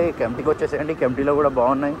 సెకండ్ డే కెంప్టీకి వచ్చేసేయండి. కెంప్టీలో కూడా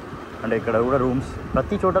బాగున్నాయి. అంటే ఇక్కడ కూడా రూమ్స్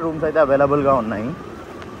ప్రతి చోట రూమ్స్ అయితే అవైలబుల్గా ఉన్నాయి.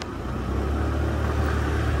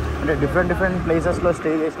 అంటే డిఫరెంట్ ప్లేసెస్లో స్టే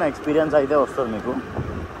చేసిన ఎక్స్పీరియన్స్ అయితే వస్తుంది మీకు.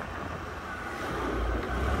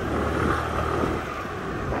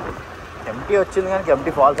 కెంప్టీ వచ్చింది కానీ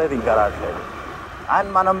కెంప్టీ ఫాల్స్ అయితే ఇంకా రావట్లేదు.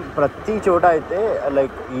 అండ్ మనం ప్రతి చోట అయితే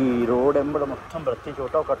లైక్ ఈ రోడ్ ఎంబడ మొత్తం ప్రతి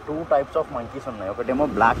చోట ఒక 2 టైప్స్ ఆఫ్ మంకీస్ ఉన్నాయి. ఒకటేమో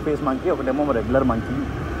బ్లాక్ ఫేస్ మంకీ, ఒకటేమో రెగ్యులర్ మంకీ.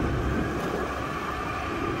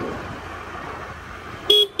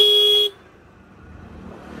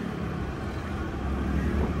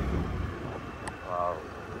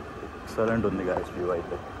 ఎక్సలెంట్ ఉంది గాయ్స్ వ్యూ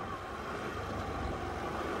అయితే.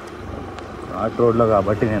 ఘాట్ రోడ్లో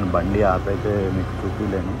కాబట్టి నేను బండి ఆపైతే మీకు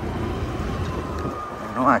చూపించలేను.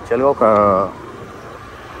 నేను యాక్చువల్గా ఒక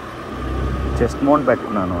చెస్ట్ మౌంట్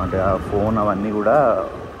పెట్టుకున్నాను. అంటే ఆ ఫోన్ అవన్నీ కూడా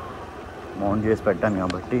మౌంట్ చేసి పెట్టాను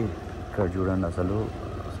కాబట్టి ఇక్కడ చూడండి అసలు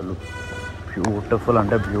బ్యూటిఫుల్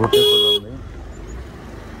అంటే బ్యూటిఫుల్ ఉంది.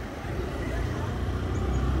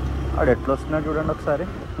 ఆడు ఎట్లా వస్తున్నాడు చూడండి ఒకసారి.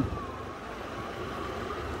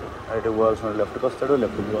 రైట్కి పోవాల్సిన లెఫ్ట్కి వస్తాడు,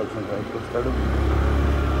 లెఫ్ట్కి పోవాల్సిన రైట్కి వస్తాడు.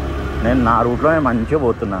 నేను నా రూట్లోనే మంచిగా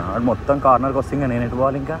పోతున్నా. అది మొత్తం కార్నర్కి వస్తే ఇంకా నేను ఎటు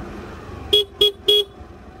పోవాలి ఇంకా.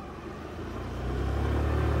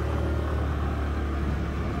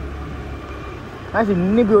 నాకు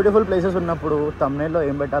ఇన్ని బ్యూటిఫుల్ ప్లేసెస్ ఉన్నప్పుడు థంబ్నెయిల్లో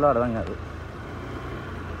ఏం పెట్టాలో అర్థం కాదు.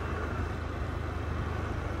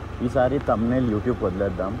 ఈసారి థంబ్నెయిల్ యూట్యూబ్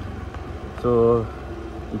వదిలేద్దాం. సో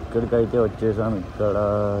ఇక్కడికైతే వచ్చేసాం. ఇక్కడ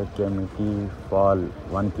కెంప్టీ ఫాల్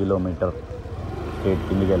 1 కిలోమీటర్ స్ట్రేట్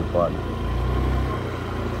కిందికి వెళ్ళిపోవాలి.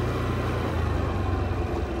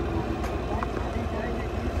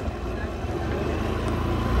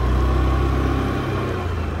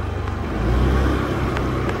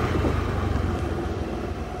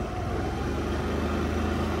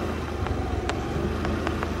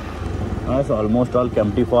 So almost all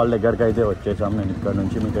Kempty fall దగ్గరికి అయితే వచ్చేసాం. నేను ఇక్కడ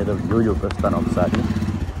నుంచి మీకు అయితే వ్యూ చూపిస్తాను ఒకసారి.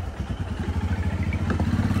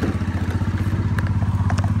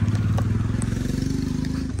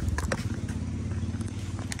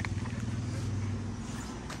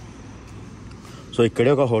 సో ఇక్కడే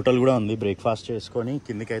ఒక హోటల్ కూడా ఉంది. బ్రేక్ఫాస్ట్ చేసుకొని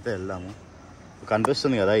కిందికి అయితే వెళ్దాము.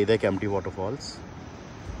 కనిపిస్తుంది కదా ఇదే Kempty water falls.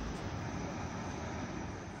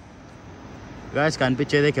 Guys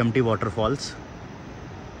కనిపించేదే Kempty water falls.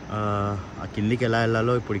 ఆ కిందికి ఎలా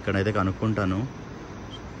వెళ్ళాలో ఇప్పుడు ఇక్కడైతే కనుక్కుంటాను.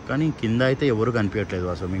 కానీ కింద అయితే ఎవరు కనిపించట్లేదు.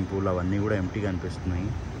 ఆ స్విమ్మింగ్ పూల్ అవన్నీ కూడా ఎంటీ కనిపిస్తున్నాయి.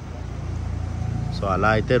 సో అలా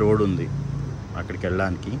అయితే రోడ్ ఉంది అక్కడికి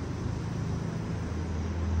వెళ్ళడానికి.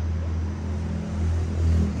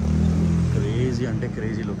 క్రేజీ అంటే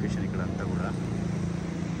క్రేజీ లొకేషన్ ఇక్కడంతా కూడా.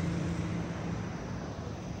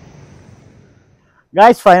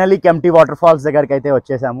 Guys finally Kempty water falls దగ్గరికి అయితే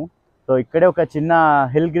వచ్చేసాము. సో ఇక్కడే ఒక చిన్న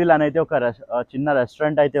హిల్ గ్రిల్ అనేది ఒక చిన్న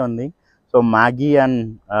రెస్టారెంట్ అయితే ఉంది. సో మ్యాగీ అండ్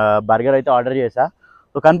బర్గర్ అయితే ఆర్డర్ చేసా.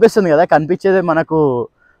 సో కనిపిస్తుంది కదా, కనిపించేదే మనకు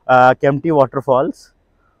కెంప్టీ వాటర్ ఫాల్స్.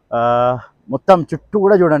 మొత్తం చుట్టూ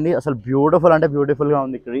కూడా చూడండి అసలు బ్యూటిఫుల్ అంటే బ్యూటిఫుల్గా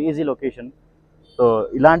ఉంది. Crazy location. సో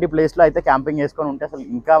ఇలాంటి ప్లేస్లో అయితే క్యాంపింగ్ చేసుకొని ఉంటే అసలు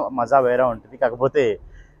ఇంకా మజా వేరే ఉంటుంది. కాకపోతే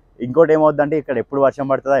ఇంకోటి ఏమవుతుందంటే ఇక్కడ ఎప్పుడు వర్షం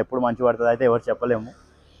పడుతుందా ఎప్పుడు మంచు పడుతుందా అయితే ఎవరు చెప్పలేము.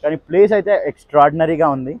 కానీ ప్లేస్ అయితే ఎక్స్ట్రాడినరీగా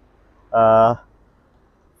ఉంది.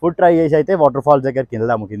 ఫుడ్ ట్రై చేసి అయితే వాటర్ ఫాల్స్ దగ్గరికి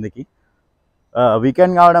వెళ్దాము కిందికి.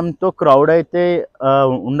 వీకెండ్ కావడంతో క్రౌడ్ అయితే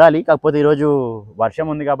ఉండాలి. కాకపోతే ఈరోజు వర్షం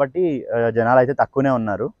ఉంది కాబట్టి జనాలు అయితే తక్కువనే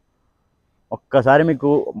ఉన్నారు. ఒక్కసారి మీకు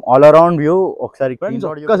ఆల్ అరౌండ్ వ్యూ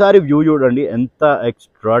ఒక్కసారి వ్యూ చూడండి ఎంత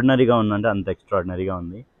ఎక్స్ట్రాడినరీగా ఉందంటే అంత ఎక్స్ట్రాడినరీగా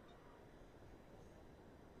ఉంది.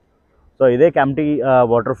 సో సో ఇదే కెంప్టీ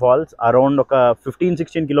వాటర్ ఫాల్స్. అరౌండ్ ఒక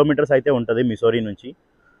 15-16 కిలోమీటర్స్ అయితే ఉంటుంది మిసోరీ నుంచి.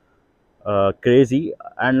 క్రేజీ.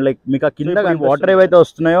 అండ్ లైక్ మీకు ఆ కింద వాటర్ ఏవైతే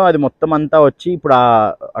వస్తున్నాయో అది మొత్తం అంతా వచ్చి ఇప్పుడు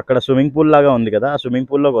అక్కడ స్విమ్మింగ్ పూల్ లాగా ఉంది కదా, ఆ స్విమ్మింగ్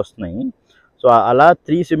పూల్లోకి వస్తున్నాయి. సో అలా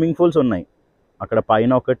 3 స్విమ్మింగ్ పూల్స్ ఉన్నాయి. అక్కడ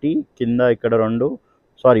పైన ఒకటి, కింద ఇక్కడ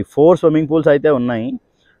 4 స్విమ్మింగ్ పూల్స్ అయితే ఉన్నాయి.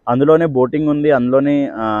 అందులోనే బోటింగ్ ఉంది, అందులోనే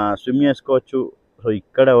స్విమ్ చేసుకోవచ్చు. సో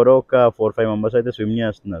ఇక్కడ ఎవరో ఒక 4-5 మెంబర్స్ అయితే స్విమ్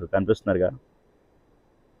చేస్తున్నారు, కనిపిస్తున్నారుగా.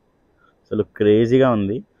 అసలు క్రేజీగా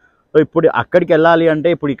ఉంది. సో ఇప్పుడు అక్కడికి వెళ్ళాలి అంటే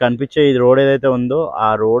ఇప్పుడు ఈ కనిపించే ఈ రోడ్ ఏదైతే ఉందో ఆ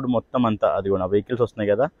రోడ్ మొత్తం అంతా, అది కూడా వెహికల్స్ వస్తున్నాయి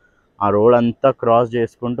కదా, ఆ రోడ్ అంతా క్రాస్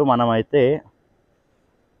చేసుకుంటూ మనం అయితే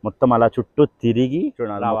మొత్తం అలా చుట్టూ తిరిగి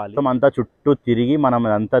రావాలి. మొత్తం అంతా చుట్టూ తిరిగి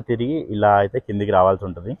మనం అంతా తిరిగి ఇలా అయితే కిందికి రావాల్సి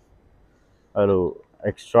ఉంటుంది. అసలు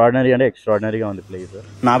ఎక్స్ట్రాడినరీ అంటే ఎక్స్ట్రాడినరీగా ఉంది ప్లేస్.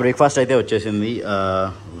 నా బ్రేక్ఫాస్ట్ అయితే వచ్చేసింది,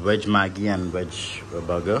 veg Maggi and veg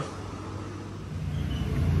burger.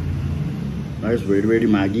 Nice వేడి వేడి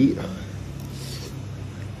మ్యాగీ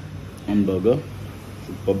అండ్ బర్గర్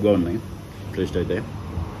సూపర్గా ఉన్నాయి టేస్ట్ అయితే.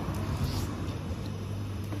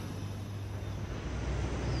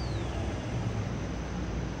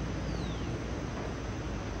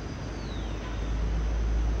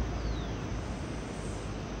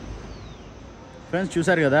 ఫ్రెండ్స్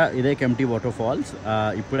చూసారు కదా, ఇదే కెంప్టీ వాటర్ ఫాల్స్.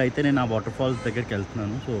 ఇప్పుడైతే నేను ఆ వాటర్ ఫాల్స్ దగ్గరికి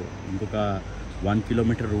వెళ్తున్నాను. సో ఇంకొక 1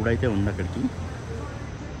 కిలోమీటర్ రోడ్ అయితే ఉంది అక్కడికి.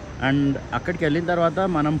 అండ్ అక్కడికి వెళ్ళిన తర్వాత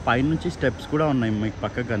మనం పైనుంచి స్టెప్స్ కూడా ఉన్నాయి మీకు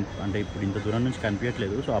పక్కకు అంటే ఇప్పుడు ఇంత దూరం నుంచి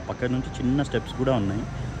కనిపించట్లేదు. సో ఆ పక్క నుంచి చిన్న స్టెప్స్ కూడా ఉన్నాయి.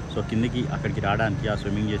 సో కిందికి అక్కడికి రావడానికి ఆ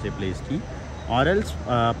స్విమ్మింగ్ చేసే ప్లేస్కి. ఆర్ఎల్స్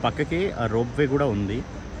పక్కకి ఆ రోప్వే కూడా ఉంది.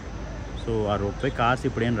 సో ఆ రోప్వే కార్స్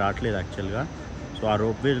ఇప్పుడు ఏం రావట్లేదు యాక్చువల్గా. సో ఆ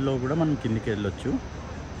రోప్వేలో కూడా మనం కిందికి వెళ్ళొచ్చు.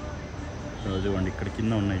 చూడండి ఇక్కడ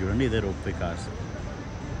కింద ఉన్నాయి చూడండి, ఇదే రోప్వే కార్స్.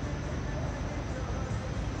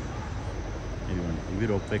 ఇదిగోండి ఇవి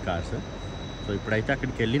రోప్వే కార్స్. సో ఇప్పుడైతే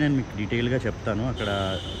అక్కడికి వెళ్ళి నేను మీకు డీటెయిల్గా చెప్తాను అక్కడ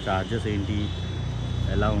చార్జెస్ ఏంటి,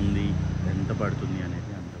 ఎలా ఉంది, ఎంత పడుతుంది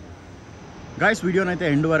అనేది అంత. గాయ్స్ వీడియోని అయితే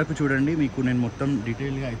ఎండ్ వరకు చూడండి, మీకు నేను మొత్తం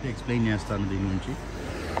డీటెయిల్గా అయితే ఎక్స్ప్లెయిన్ చేస్తాను దీని గురించి.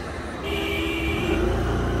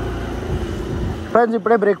 ఫ్రెండ్స్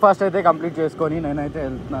ఇప్పుడే బ్రేక్ఫాస్ట్ అయితే కంప్లీట్ చేసుకొని నేనైతే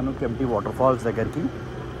వెళ్తున్నాను కెంప్టీ వాటర్ ఫాల్స్ దగ్గరికి.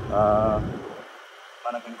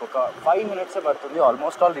 మనకు ఇంకొక 5 మినిట్సే పడుతుంది.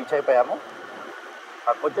 ఆల్మోస్ట్ ఆల్ రీచ్ అయిపోయాము,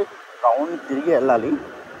 కాకపోతే రౌండ్ తిరిగి వెళ్ళాలి.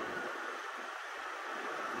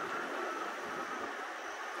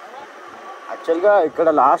 యాక్చువల్గా ఇక్కడ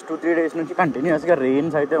లాస్ట్ 2-3 డేస్ నుంచి కంటిన్యూస్గా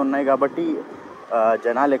రెయిన్స్ అయితే ఉన్నాయి కాబట్టి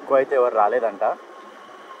జనాలు ఎక్కువ అయితే ఎవరు రాలేదంట.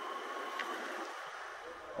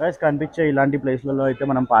 కనిపించే ఇలాంటి ప్లేస్లలో అయితే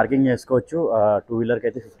మనం పార్కింగ్ చేసుకోవచ్చు. 2 వీలర్కి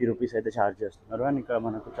అయితే 50 రూపీస్ అయితే ఛార్జ్ చేస్తున్నారు. అండ్ ఇక్కడ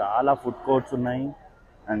మనకు చాలా ఫుడ్ కోర్ట్స్ ఉన్నాయి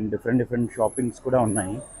అండ్ డిఫరెంట్ షాపింగ్స్ కూడా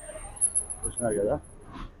ఉన్నాయి, చూస్తున్నారు కదా.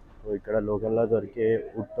 సో ఇక్కడ లోకల్లో దొరికే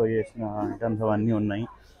వుడ్తో చేసిన ఐటమ్స్ అవన్నీ ఉన్నాయి.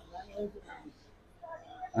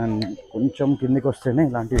 అండ్ కొంచెం కిందికి వస్తేనే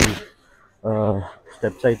ఇలాంటి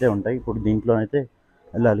స్టెప్స్ అయితే ఉంటాయి. ఇప్పుడు దీంట్లో అయితే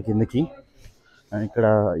వెళ్ళాలి కిందికి. అండ్ ఇక్కడ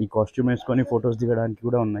ఈ కాస్ట్యూమ్ వేసుకొని ఫొటోస్ దిగడానికి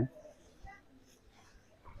కూడా ఉన్నాయి.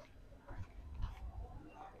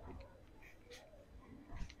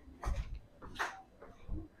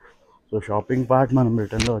 సో షాపింగ్ పార్ట్ మనం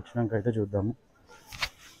రిటర్న్లో వచ్చినాక అయితే చూద్దాము.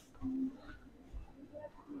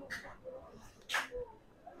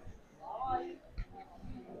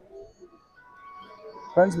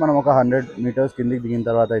 ఫ్రెండ్స్ మనం ఒక 100 మీటర్స్ కిందికి దిగిన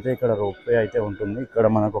తర్వాత అయితే ఇక్కడ రోప్వే అయితే ఉంటుంది. ఇక్కడ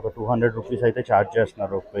మనకు ఒక 200 రూపీస్ అయితే ఛార్జ్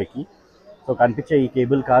చేస్తున్నారు రోప్వేకి. సో కనిపించే ఈ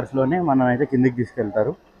కేబుల్ కార్స్లోనే మనం అయితే కిందికి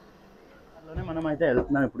తీసుకెళ్తారు. అందులోనే మనం అయితే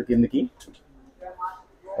వెళ్తున్నాం ఇప్పుడు కిందికి.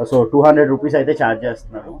 సో 200 రూపీస్ అయితే ఛార్జ్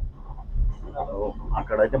చేస్తున్నారు.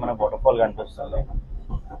 అక్కడైతే మన వాటర్ ఫాల్ కనిపిస్తుంది.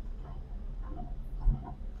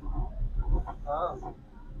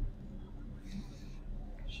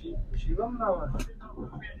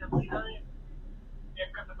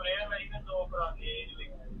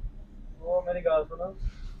 मेरी गल सुनो,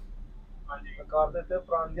 कार देते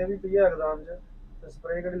परांदियां भी पई है एग्जाम च ते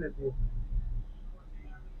स्प्रे कड़ी लेती है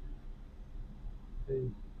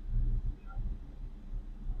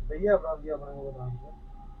पई है परांदियां अपने को एग्जाम च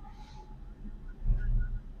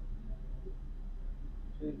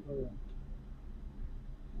ठीक हो गया।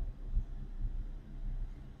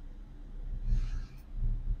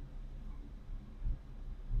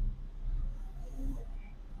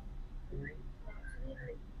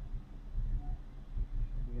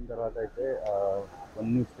 తర్వాత అయితే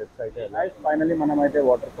కొన్ని స్టెప్స్ అయితే ఫైనల్లీ మనం అయితే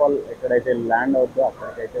వాటర్ ఫాల్ ఎక్కడైతే ల్యాండ్ అవుతుందో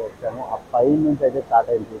అక్కడికైతే వచ్చాము. ఆ పైన నుంచి అయితే స్టార్ట్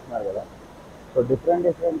అయింది, చూస్తున్నారు కదా. సో డిఫరెంట్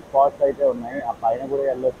స్పాట్స్ అయితే ఉన్నాయి. ఆ పైన కూడా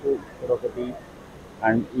వెళ్ళొచ్చు, ఇక్కడ ఒకటి.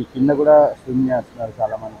 అండ్ ఈ కింద కూడా స్విమ్ చేస్తున్నారు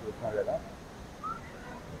చాలామంది, చూస్తున్నారు కదా.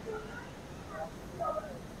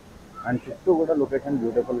 అండ్ చుట్టూ కూడా లొకేషన్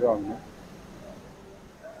బ్యూటిఫుల్గా ఉంది.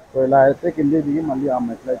 సో ఇలా అయితే కింద దిగి మళ్ళీ ఆ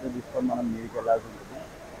మెట్లు అయితే తీసుకొని మనం నీరుకి వెళ్ళాల్సి ఉంటుంది.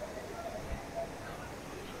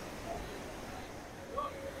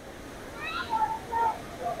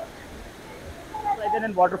 అయితే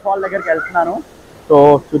నేను వాటర్ ఫాల్ దగ్గరికి వెళ్తున్నాను. సో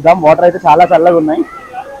చూద్దాం. వాటర్ అయితే చాలా చల్లగా ఉన్నాయి.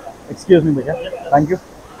 ఎక్స్క్యూజ్ మీ భయ్యా, థ్యాంక్ యూ.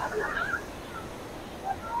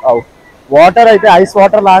 వాటర్ అయితే ఐస్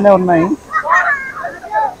వాటర్ లానే ఉన్నాయి.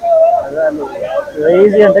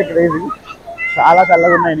 క్రేజీ అంటే క్రేజీ, చాలా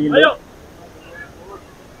చల్లగా ఉన్నాయి నీళ్ళు.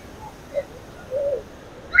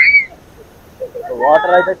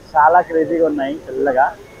 వాటర్ అయితే చాలా క్రేజీగా ఉన్నాయి, చల్లగా.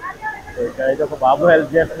 సో ఇక్కడైతే ఒక బాబు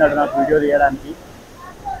హెల్ప్ చేస్తున్నాడు నాకు వీడియో తీయడానికి.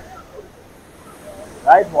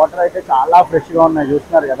 రైట్, వాటర్ అయితే చాలా ఫ్రెష్గా ఉన్నాయి,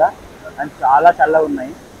 చూస్తున్నారు కదా. అండ్ చాలా చల్లగా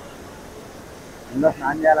ఉన్నాయి. ఇందులో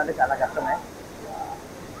స్నానం చేయాలంటే చాలా కష్టమే.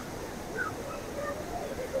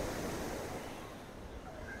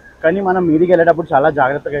 కానీ మనం మీదికి వెళ్ళేటప్పుడు చాలా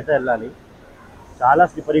జాగ్రత్తగా అయితే వెళ్ళాలి. చాలా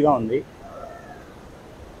స్లిప్పరీగా ఉంది,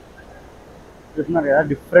 చూస్తున్నారు కదా.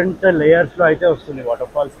 డిఫరెంట్ లేయర్స్లో అయితే వస్తుంది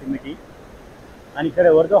వాటర్ ఫాల్స్ కిందకి. అండ్ ఇక్కడ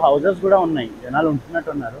ఎవరితో హౌజెస్ కూడా ఉన్నాయి, జనాలు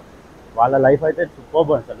ఉంటున్నట్టు ఉన్నారు. వాళ్ళ లైఫ్ అయితే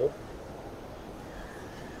సూపర్బ్ అసలు.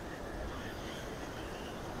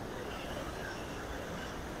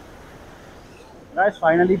 గాయ్స్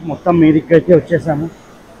ఫైనలీ మొత్తం మీదికి అయితే వచ్చేసాము.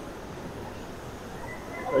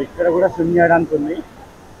 సో ఇక్కడ కూడా స్విమ్ చేయడానికి ఉంది.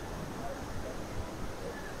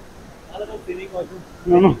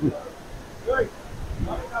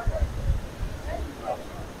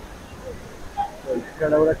 సో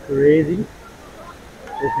ఇక్కడ కూడా క్రేజీ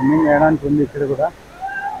స్విమ్మింగ్ చేయడానికి ఉంది ఇక్కడ కూడా.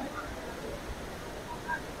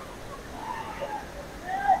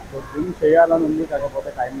 సో స్విమ్ చేయాలని ఉంది,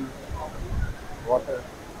 కాకపోతే టైం వాటర్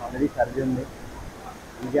ఆల్రెడీ సర్ది ఉంది,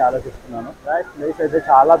 ఇంకే ఆలోచిస్తున్నాను. ప్లేస్ అయితే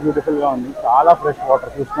చాలా బ్యూటిఫుల్గా ఉంది, చాలా ఫ్రెష్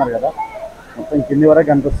వాటర్ చూస్తున్నారు కదా, మొత్తం కింది వరకు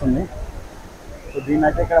కనిపిస్తుంది. సో దీన్ని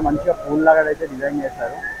అయితే ఇక్కడ మంచిగా పూల్ లాగా అయితే డిజైన్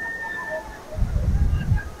చేశారు.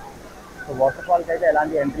 సో వాటర్ ఫాల్కి అయితే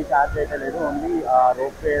ఎలాంటి ఎంట్రీ ఛార్జ్ అయితే లేదు, ఓన్లీ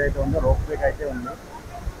రోప్ వే ఏదైతే ఉందో రోప్ వేకి అయితే ఉంది.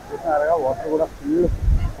 చూస్తున్నారుగా వాటర్ కూడా ఫుల్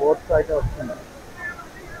ఫోర్స్ అయితే వస్తుంది.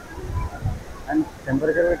 అండ్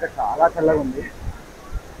టెంపరేచర్ ఇక్కడ చాలా చల్లగా ఉంది.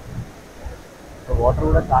 సో వాటర్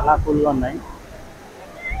కూడా చాలా కూల్గా ఉన్నాయి.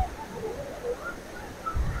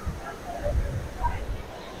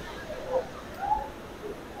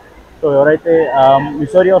 సో ఎవరైతే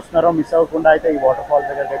మిసోరీ వస్తున్నారో మిస్ అవ్వకుండా అయితే ఈ వాటర్ ఫాల్స్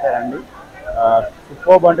దగ్గరికి అయితే రండి.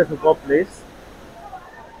 సూపర్బ్ అంటే సూపర్ ప్లేస్,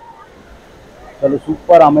 అసలు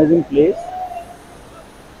super amazing place.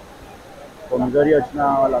 So Missouri వచ్చిన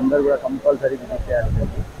వాళ్ళందరూ కూడా కంపల్సరీ విజిట్ చేయాలి.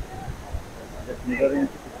 మిసోరీ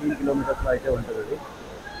నుంచి 15 కిలోమీటర్స్లో అయితే ఉంటుంది అది.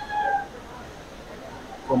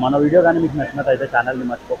 సో మన వీడియో కానీ మీకు నచ్చినట్టయితే ఛానల్ని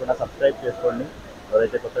మర్చిపోకుండా సబ్స్క్రైబ్ చేసుకోండి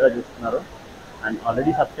ఎవరైతే కొత్తగా చూస్తున్నారో. అండ్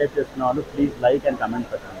ఆల్రెడీ సబ్స్క్రైబ్ చేసుకున్న వాళ్ళు ప్లీజ్ లైక్ అండ్ కమెంట్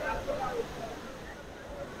పెట్టండి.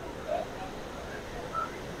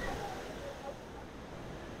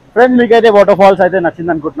 ఫ్రెండ్ మీకైతే వాటర్ ఫాల్స్ అయితే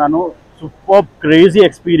నచ్చింది అనుకుంటున్నాను. Super crazy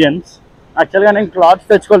experience. యాక్చువల్గా నేను క్లాత్స్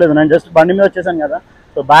తెచ్చుకోలేదు, నేను జస్ట్ బండి మీద వచ్చేసాను కదా.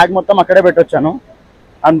 సో బ్యాగ్ మొత్తం అక్కడే పెట్టొచ్చాను.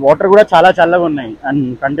 అండ్ వాటర్ కూడా చాలా చల్లగా ఉన్నాయి. అండ్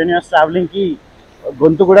కంటిన్యూస్ ట్రావెలింగ్కి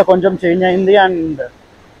గొంతు కూడా కొంచెం చేంజ్ అయింది. అండ్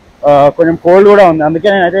కొంచెం కోల్డ్ కూడా ఉంది, అందుకే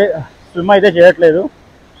నేనైతే స్విమ్ అయితే చేయట్లేదు.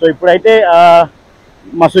 సో ఇప్పుడైతే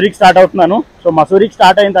మసూరికి స్టార్ట్ అవుతున్నాను. సో మసూరికి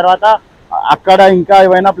స్టార్ట్ అయిన తర్వాత అక్కడ ఇంకా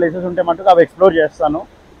ఏవైనా ప్లేసెస్ ఉంటే మటుకు అవి ఎక్స్ప్లోర్ చేస్తాను.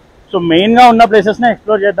 సో మెయిన్గా ఉన్న ప్లేసెస్నే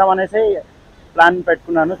ఎక్స్ప్లోర్ చేద్దాం అనేసి ప్లాన్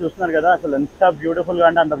పెట్టుకున్నాను. చూస్తున్నారు కదా అసలు ఎంత బ్యూటిఫుల్గా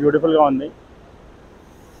అంటే అంత బ్యూటిఫుల్గా ఉంది.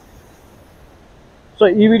 సో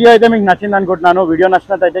ఈ వీడియో అయితే మీకు నచ్చింది అనుకుంటున్నాను. వీడియో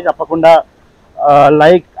నచ్చినట్టయితే తప్పకుండా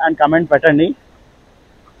లైక్ అండ్ కమెంట్ పెట్టండి.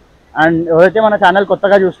 అండ్ ఎవరైతే మన ఛానల్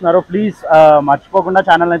కొత్తగా చూస్తున్నారో ప్లీజ్ మర్చిపోకుండా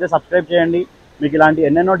ఛానల్ అయితే సబ్స్క్రైబ్ చేయండి. మీకు ఇలాంటి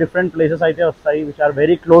ఎన్నెన్నో డిఫరెంట్ ప్లేసెస్ అయితే వస్తాయి which are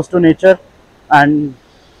very close to nature. And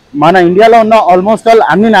మన ఇండియాలో ఉన్న ఆల్మోస్ట్ ఆల్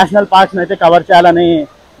అన్ని నేషనల్ పార్క్స్ని అయితే కవర్ చేయాలని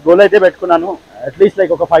గోల్ అయితే పెట్టుకున్నాను. అట్లీస్ట్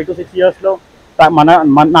లైక్ ఒక 5 to 6 ఇయర్స్లో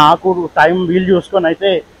నాకు టైం వీలు చూసుకొని అయితే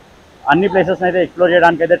అన్ని ప్లేసెస్ని అయితే ఎక్స్ప్లోర్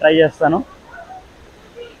చేయడానికి అయితే ట్రై చేస్తాను.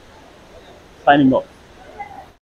 Signing off.